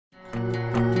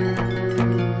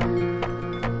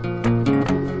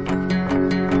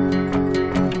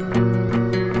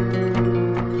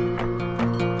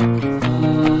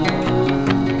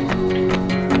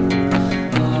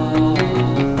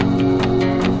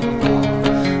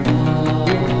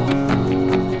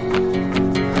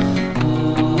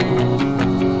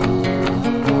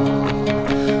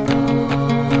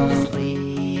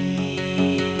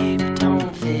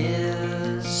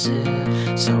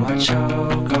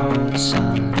cold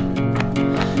sun,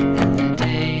 and the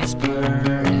days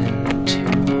blur into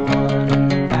one in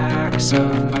the backs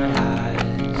of my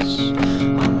eyes,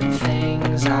 on the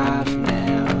things I've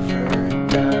never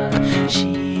done.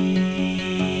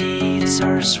 Sheets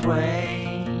are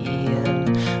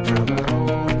swaying from an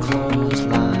old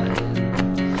clothesline,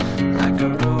 like a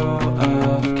row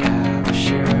of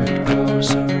captured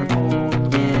ghosts over old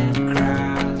dead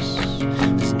grass.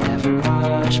 There's never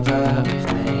much, but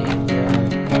we've made the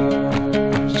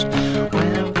most.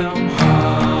 When I've come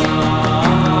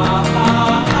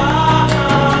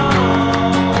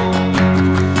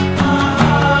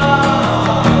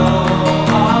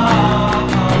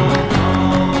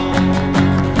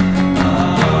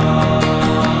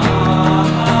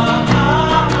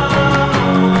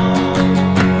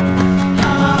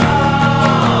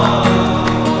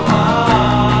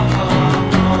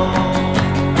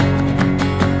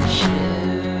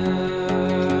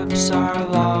are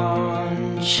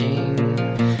launching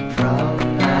from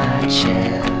my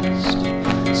chest.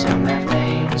 Some have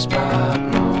names, but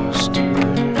most do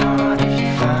not. If you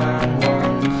find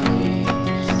one,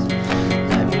 please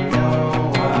let me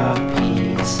know what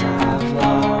piece I've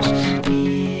lost.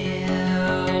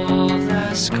 Feel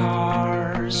the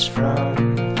scars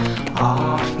from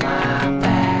off my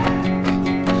back.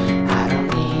 I don't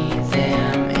need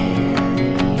them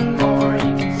anymore.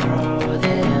 You can throw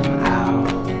them out.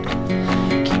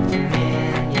 Keep them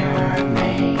in your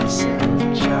mason